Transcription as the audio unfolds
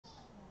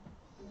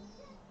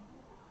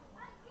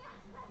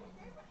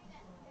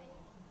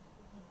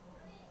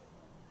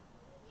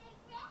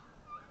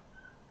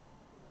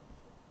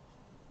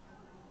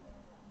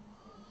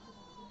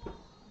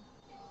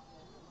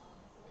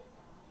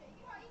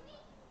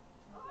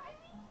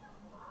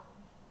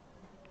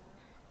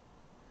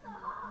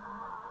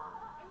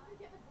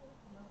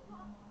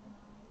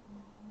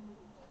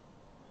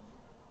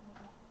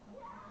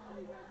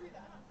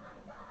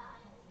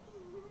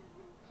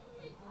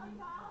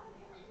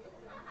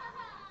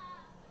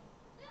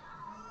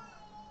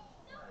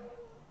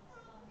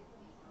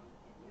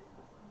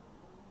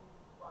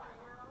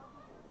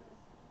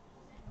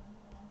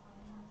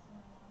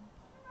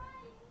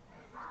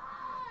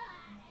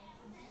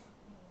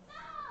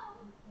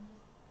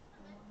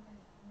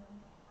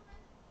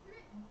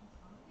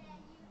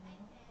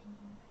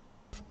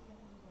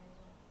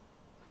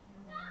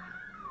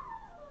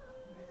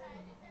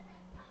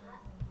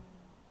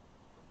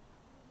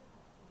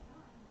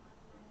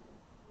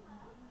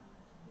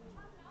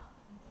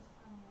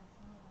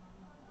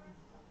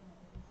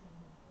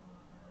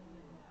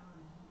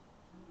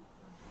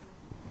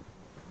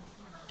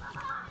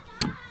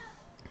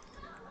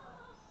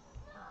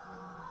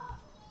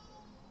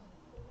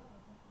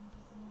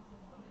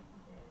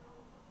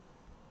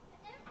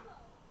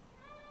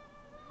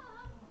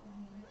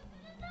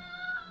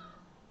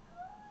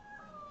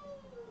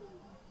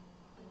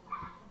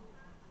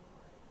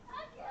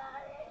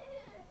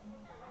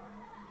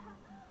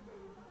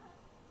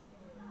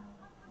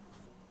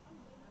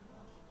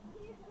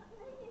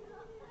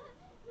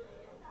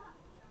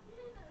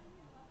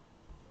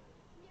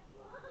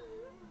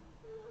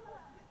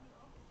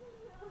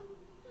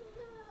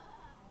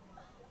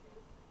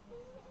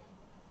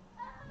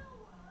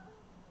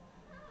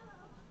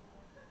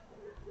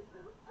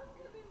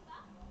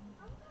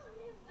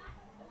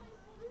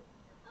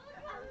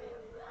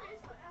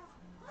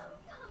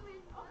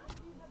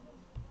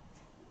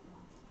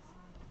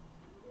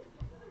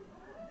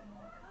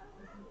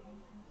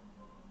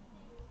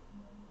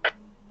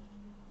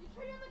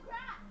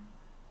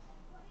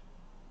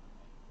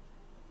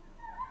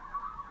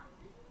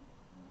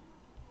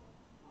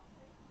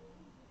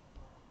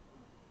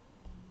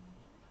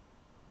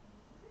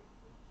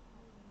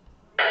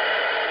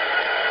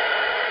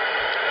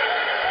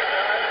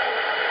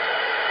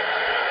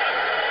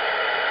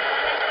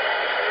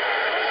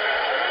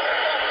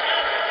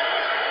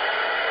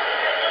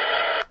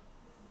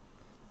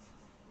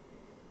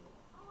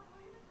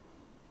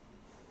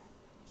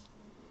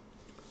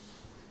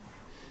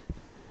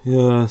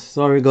Yeah,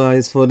 sorry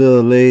guys for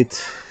the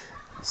late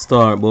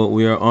start, but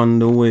we are on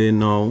the way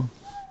now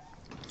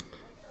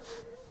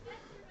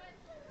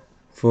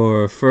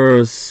for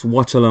first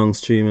watch along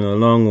stream in a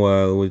long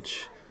while,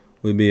 which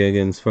will be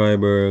against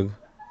Freiburg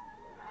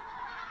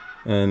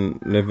and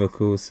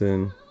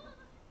Leverkusen.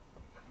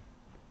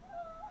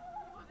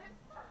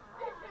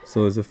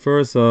 So it's the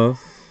first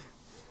half.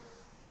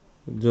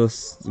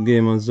 Just the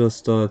game has just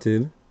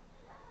started.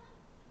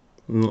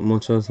 Not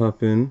much has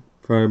happened.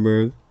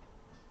 Freiburg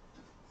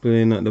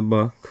playing at the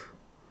back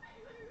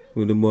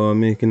with the ball,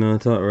 making an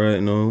attack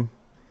right now,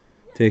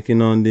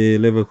 taking on the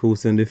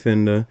Leverkusen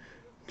defender.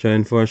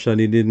 Trying for a shot,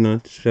 he did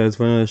not. Tries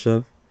for another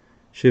shot.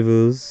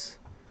 Shivers.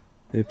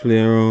 They play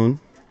around.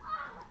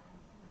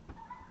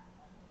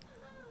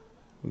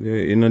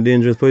 They're in a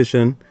dangerous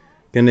position.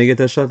 Can they get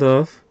a shot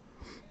off?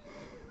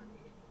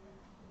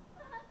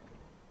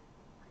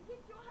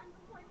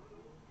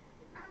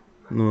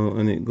 No,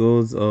 and it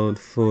goes out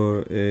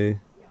for a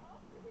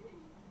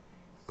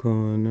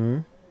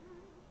corner.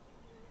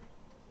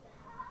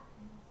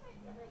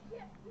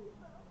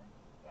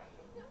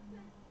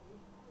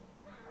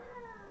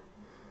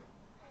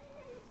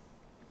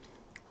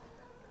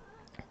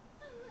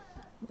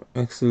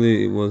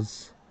 Actually, it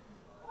was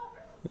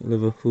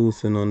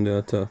Leverkusen on the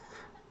attack.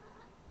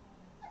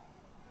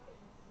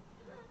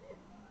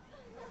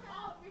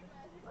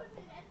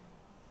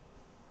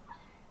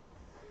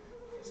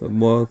 So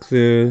ball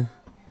clear.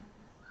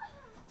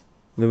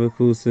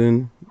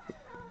 Leverkusen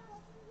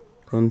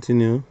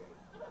continue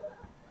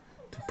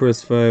to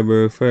press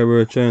Freiburg.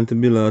 Freiburg trying to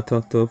build a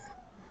attack up.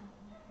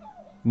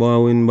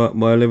 Ball win back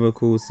by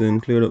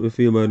Leverkusen. Cleared up the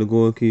field by the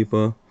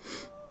goalkeeper.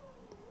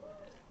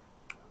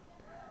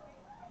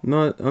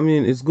 I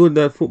mean, it's good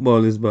that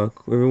football is back.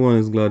 Everyone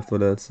is glad for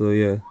that. So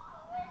yeah,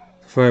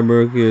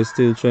 Freiburg here is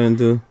still trying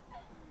to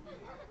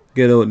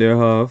get out their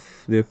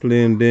half. They're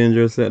playing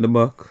dangerous at the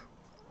back.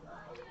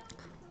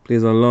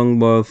 Plays a long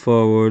ball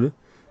forward.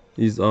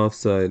 He's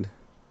offside.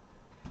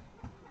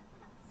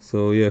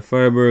 So yeah,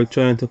 Freiburg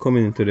trying to come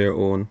into their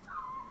own.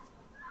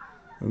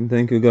 And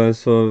thank you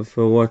guys for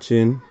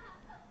watching.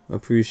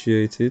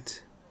 Appreciate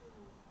it.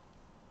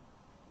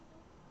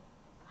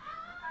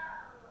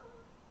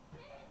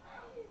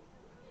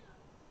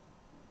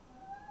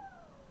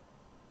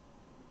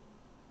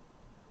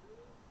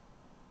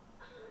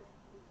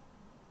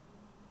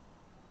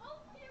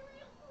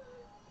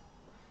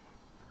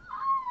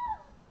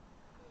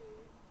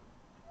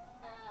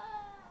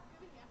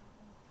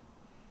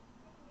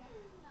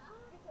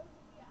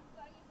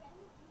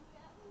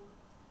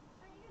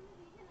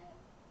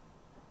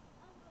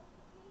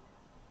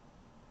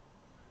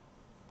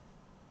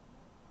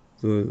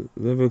 So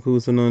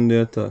Leverkusen on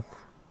the attack.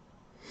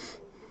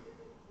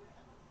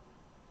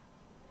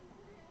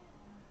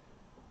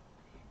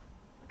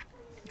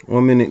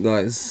 1 minute,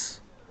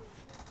 guys.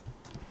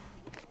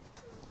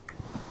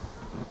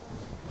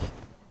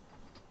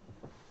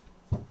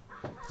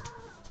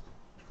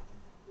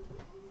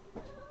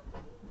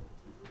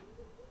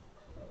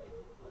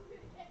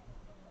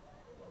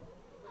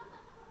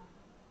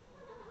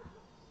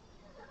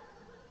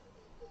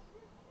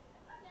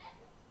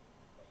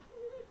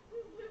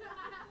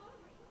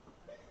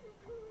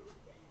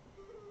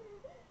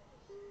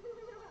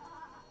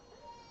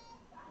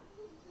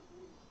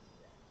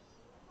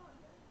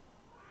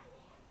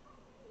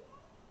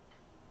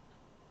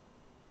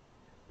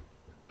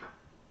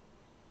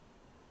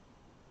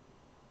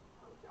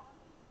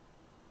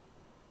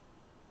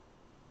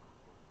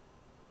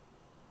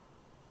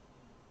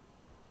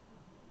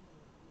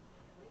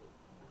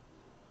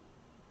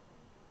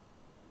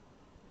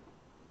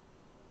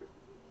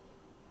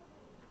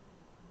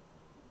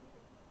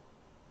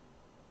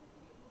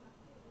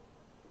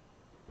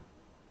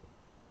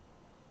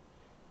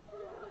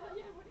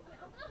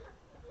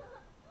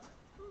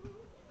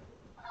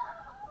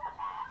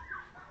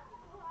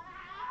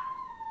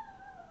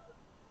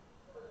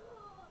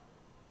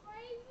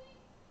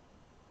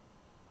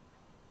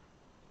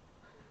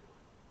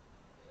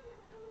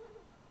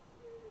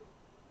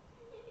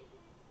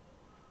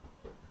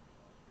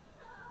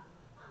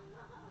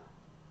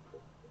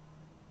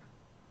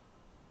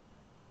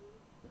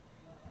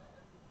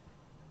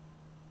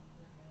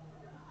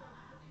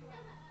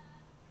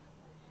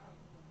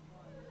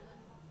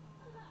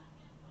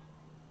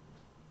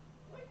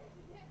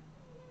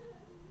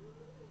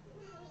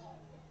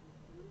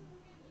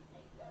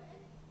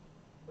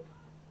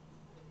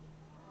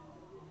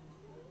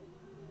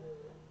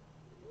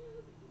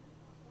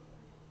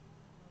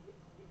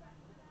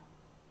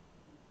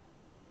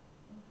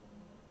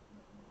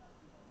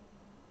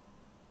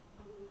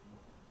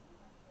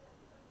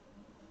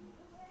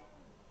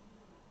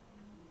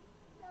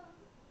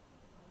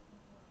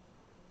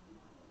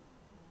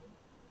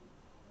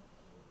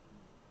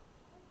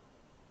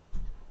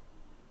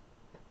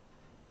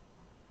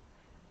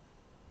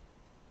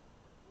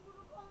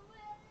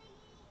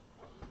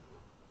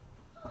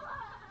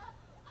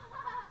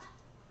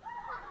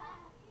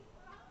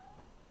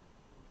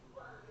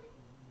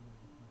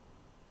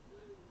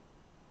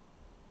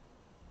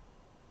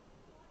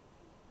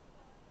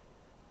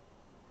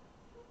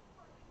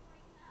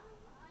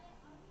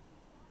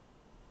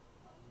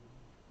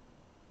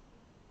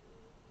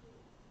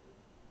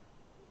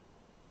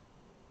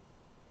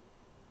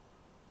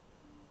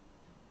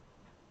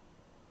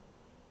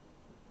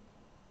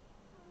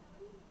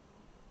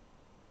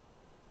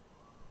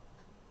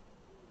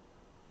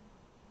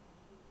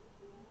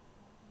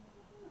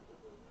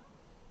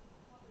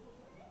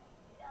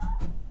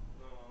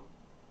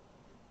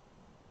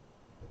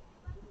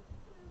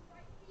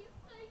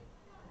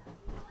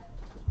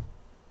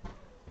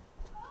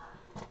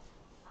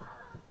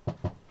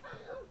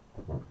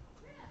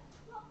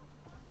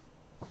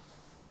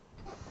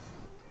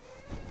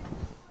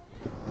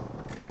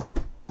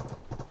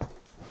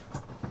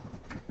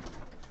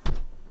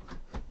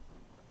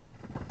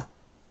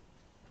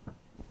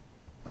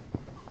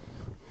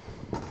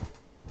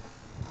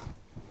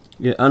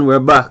 Yeah, and we're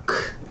back.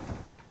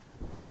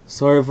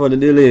 Sorry for the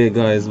delay,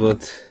 guys,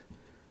 but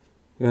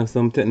we have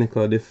some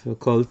technical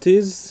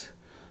difficulties,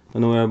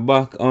 and we're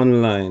back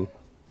online.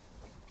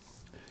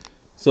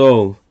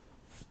 So,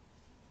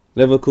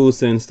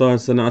 Leverkusen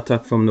starts an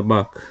attack from the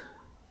back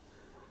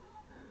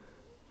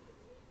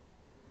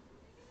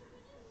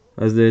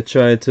as they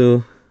try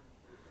to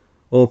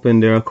open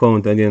their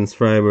account against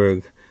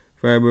Freiburg.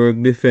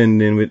 Freiburg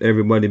defending with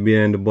everybody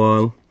behind the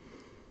ball.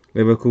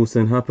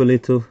 Leverkusen happily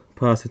to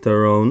pass it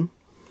around.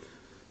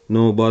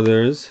 No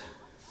bothers.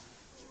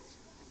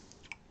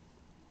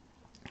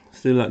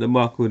 Still at the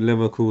back with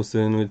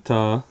Leverkusen with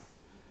Tar.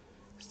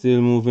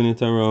 Still moving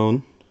it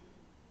around.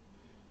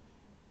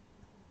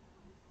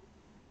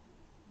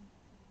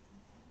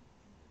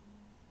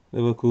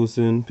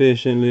 Leverkusen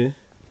patiently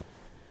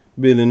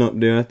building up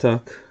their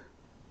attack.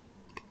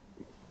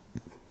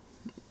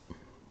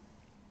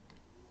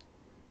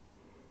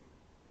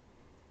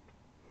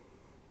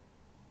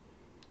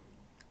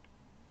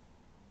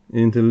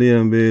 Into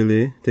Liam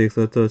Bailey. Takes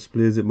a touch,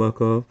 plays it back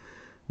off.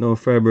 Now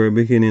Freiburg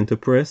beginning to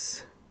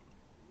press.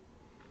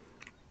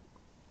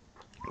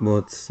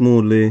 But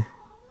smoothly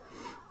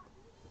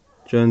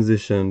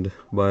transitioned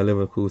by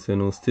Leverkusen,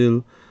 who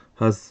still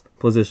has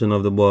possession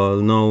of the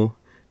ball. Now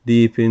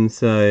deep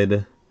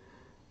inside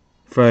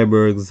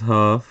Freiburg's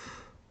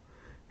half.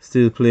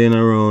 Still playing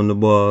around the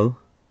ball.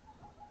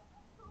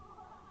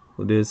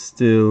 But there's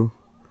still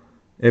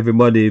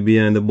everybody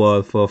behind the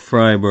ball for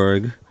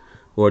Freiburg,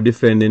 who are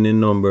defending in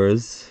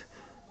numbers.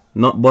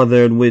 Not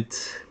bothered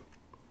with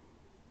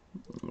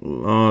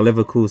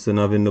Leverkusen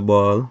having the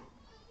ball.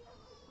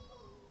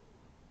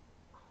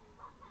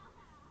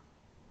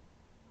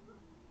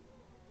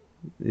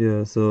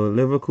 Yeah, so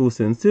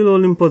Leverkusen still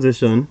holding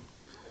possession.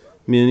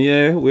 I mean,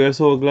 yeah, we are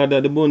so glad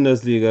that the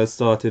Bundesliga has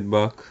started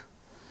back.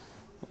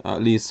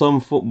 At least some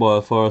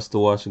football for us to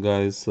watch,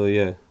 guys. So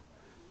yeah,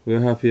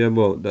 we're happy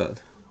about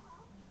that.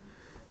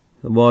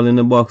 The ball in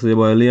the box there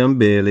by Liam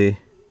Bailey.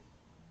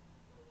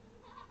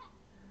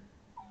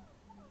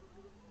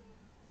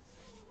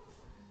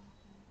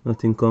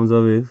 Nothing comes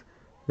of it.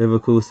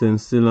 Leverkusen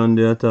still on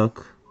the attack.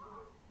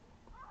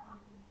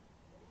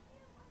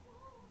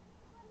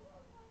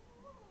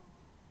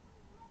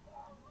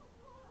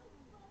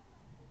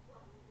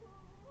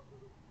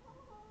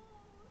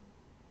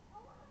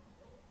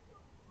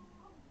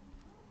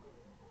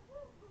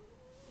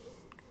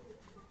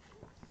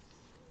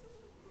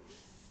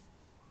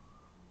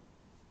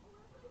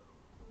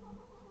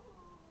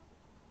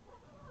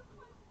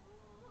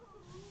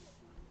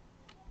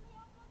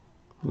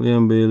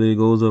 Liam Bailey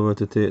goes over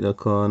to take the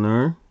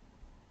corner.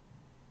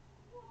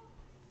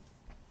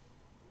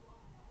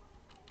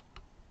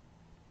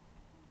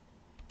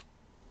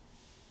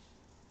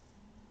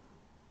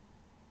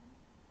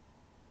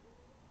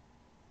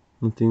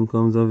 Nothing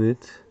comes of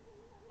it.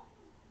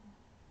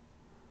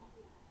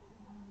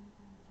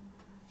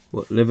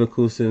 But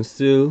Leverkusen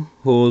still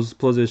holds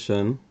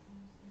position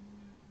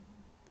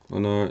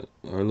and are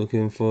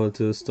looking forward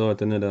to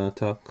start another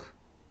attack.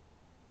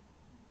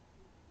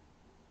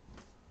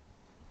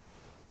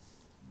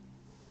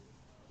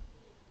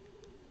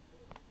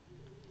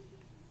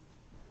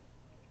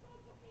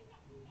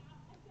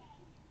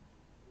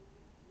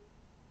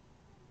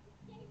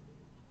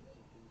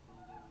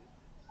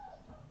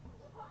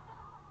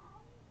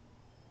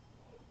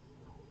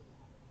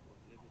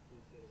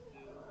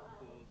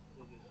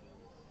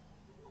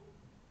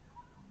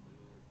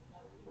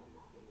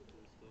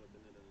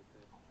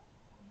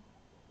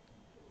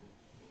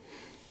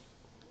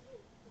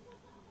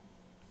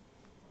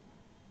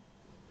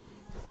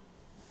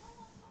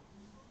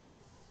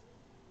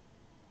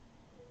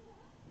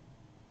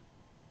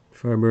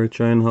 Freiburg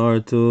trying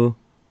hard to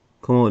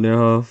come out their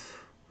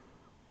half.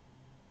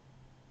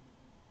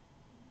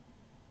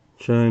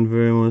 Trying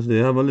very much. They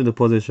have a little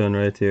position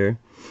right here.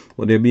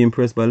 But they're being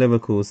pressed by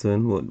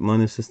Leverkusen. But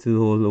managed to still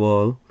hold the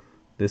ball.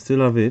 They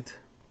still have it.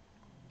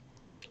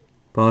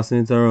 Passing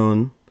it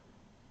around.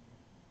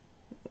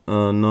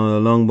 Now a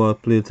long ball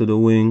played to the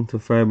wing. To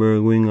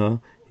Freiburg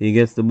winger. He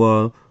gets the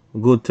ball.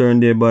 Good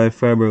turn there by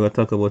Freiburg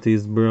attacker. But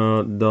he's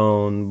brought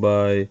down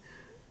by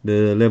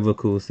the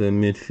Leverkusen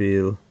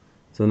midfield.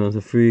 So now it's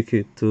a free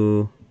kick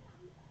to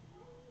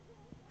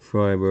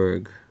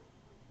Freiburg.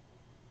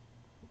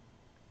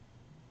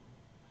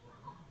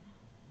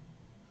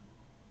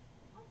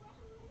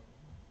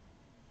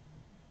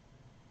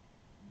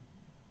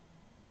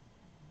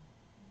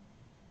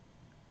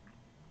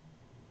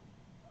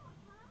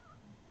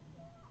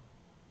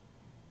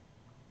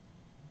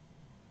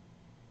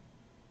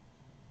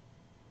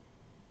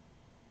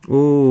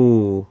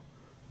 Oh,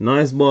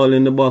 nice ball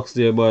in the box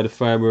there by the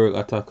Freiburg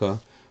attacker,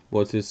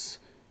 but it's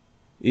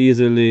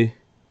easily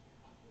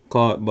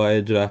caught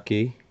by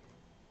Jackie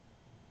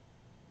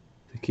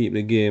to keep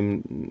the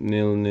game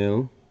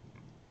 0-0.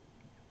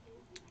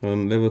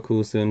 And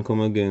Leverkusen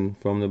come again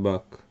from the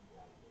back.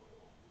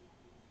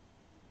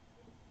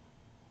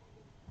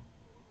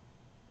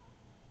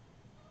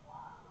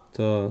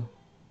 So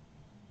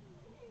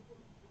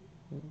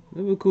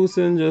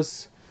Leverkusen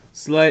just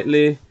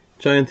slightly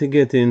trying to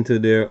get into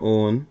their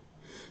own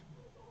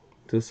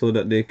so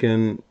that they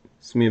can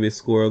maybe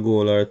score a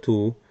goal or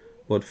two.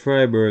 But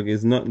Freiburg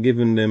is not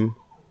giving them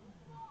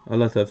a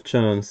lot of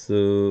chance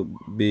to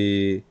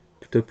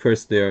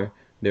press their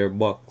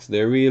box.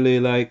 They're really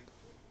like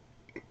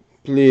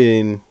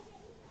playing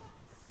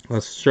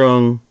a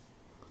strong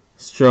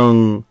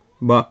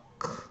back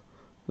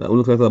that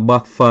looks like a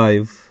back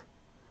five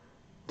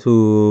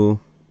to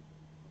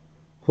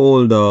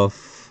hold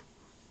off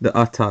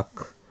the attack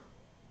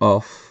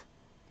of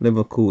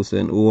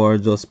Leverkusen, who are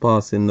just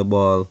passing the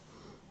ball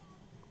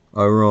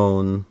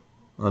around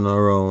and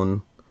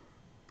around,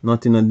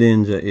 not in a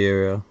danger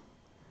area,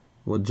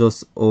 but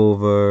just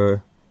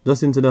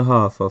into the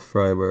half of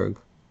Freiburg.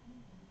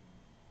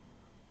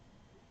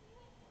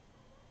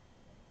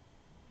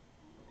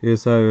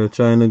 Here's how we're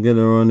trying to get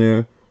around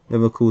there,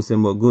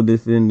 Leverkusen, but good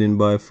defending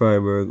by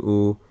Freiburg,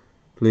 who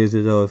plays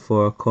it out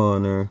for a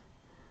corner,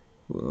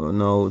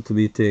 now to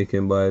be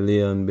taken by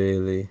Leon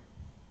Bailey.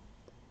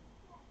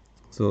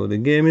 So the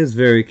game is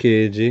very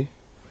cagey.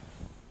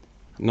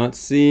 Not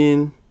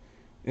seeing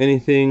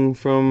anything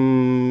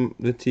from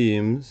the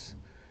teams,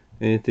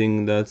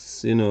 anything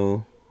that's,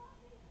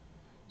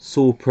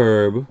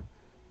 superb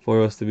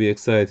for us to be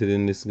excited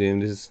in this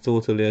game. This is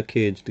totally a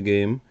caged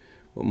game,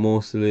 but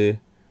mostly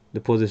the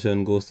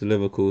possession goes to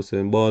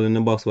Leverkusen. Ball in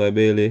the box by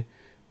Bailey,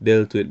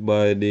 dealt with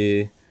by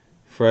the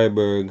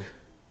Freiburg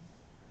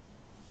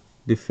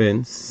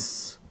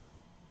defense.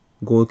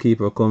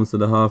 Goalkeeper comes to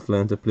the half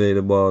line to play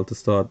the ball to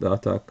start the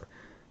attack.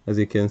 As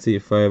you can see,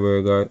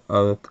 Freiburg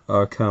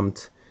are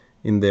camped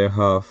in their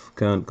half,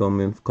 can't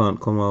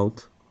come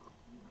out.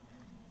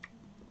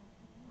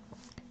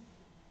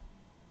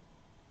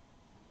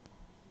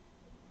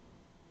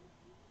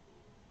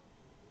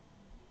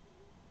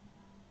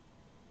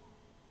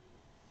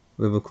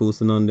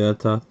 Leverkusen on the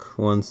attack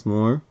once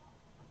more.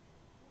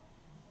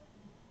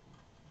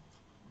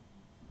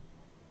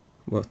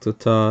 Back to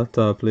Tar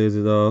plays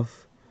it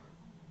off.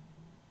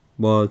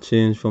 Ball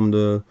changed from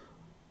the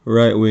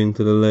right wing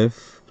to the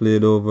left.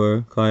 Played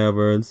over. Kai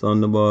Havertz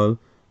on the ball.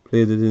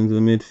 Plays it into the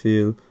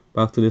midfield.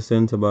 Back to the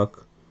centre back.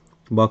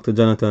 Back to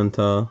Jonathan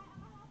Tah,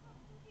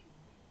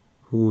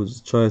 who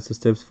tries to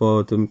step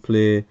forward to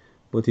play,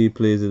 but he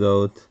plays it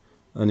out.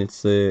 And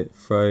it's a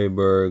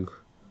Freiburg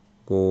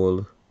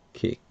goal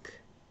kick.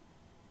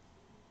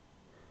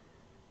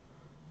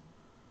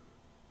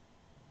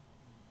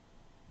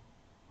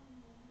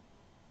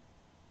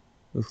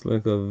 Looks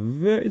like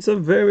it's a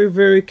very,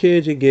 very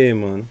cagey game,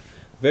 man.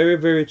 Very,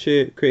 very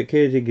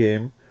cagey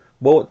game.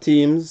 Both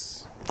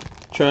teams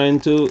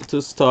trying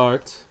to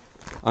start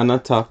an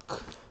attack.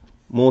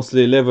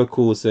 Mostly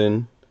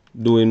Leverkusen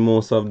doing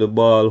most of the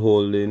ball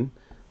holding.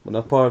 But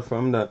apart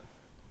from that,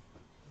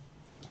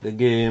 the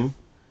game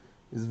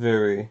is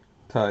very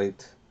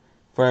tight.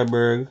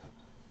 Freiburg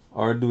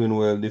are doing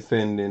well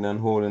defending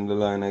and holding the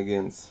line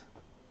against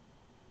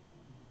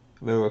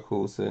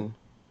Leverkusen,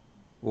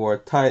 who are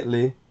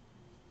tightly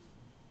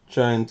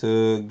trying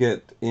to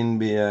get in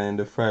behind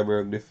the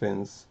Freiburg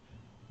defense,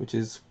 which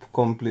is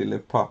completely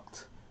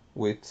packed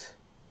with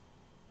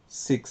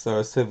 6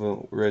 or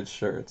 7 red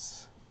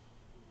shirts.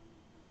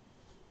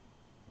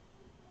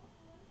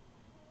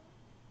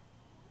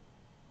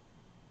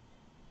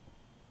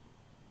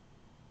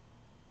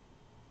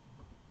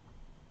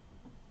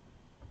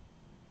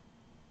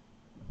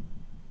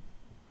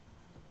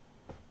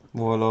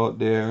 Ball out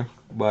there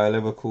by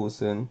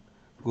Leverkusen.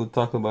 Good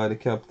tackle by the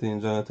captain,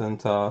 Jonathan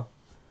Tah.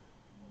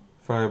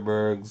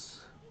 Freiburg's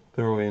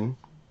throw-in.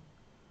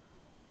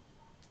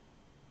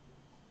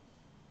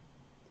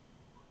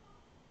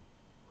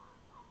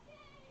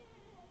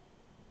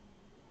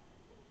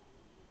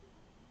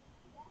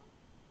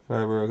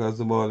 Freiburg has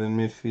the ball in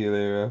midfield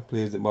area.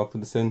 Plays it back to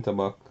the centre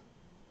back,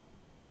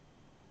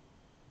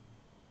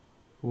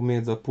 who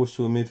made a push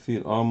to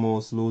midfield,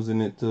 almost losing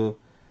it to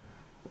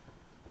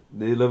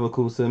the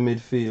Leverkusen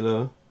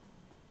midfielder,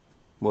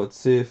 but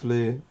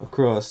safely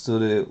across to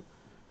the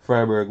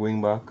Freiburg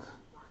wingback.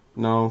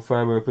 Now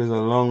Freiburg plays a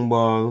long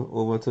ball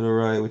over to the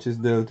right, which is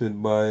dealt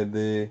with by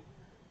the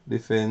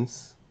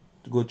defense.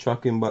 Good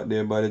tracking back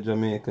there by the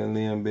Jamaican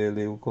Leon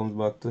Bailey, who comes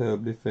back to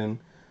help defend.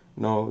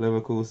 Now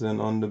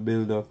Leverkusen on the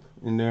build-up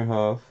in their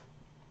half.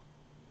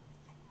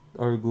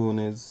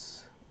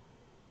 Argunes,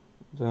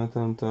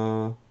 Jonathan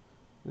Tah,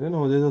 they're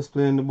just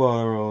playing the ball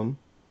around.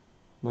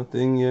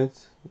 Nothing yet.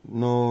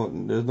 No,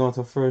 there's not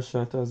a first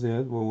shot as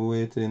yet, but we're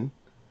waiting.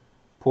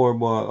 Poor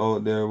ball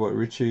out there, but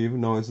retrieved.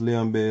 Now it's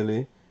Leon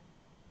Bailey.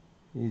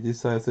 He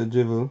decides to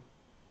dribble,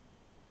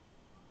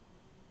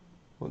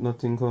 but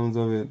nothing comes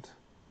of it.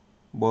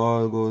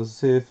 Ball goes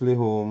safely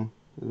home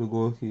to the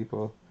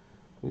goalkeeper,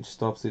 which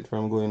stops it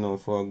from going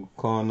out for a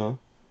corner.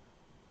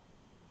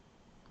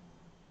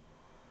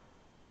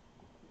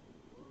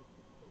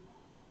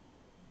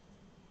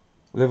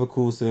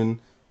 Leverkusen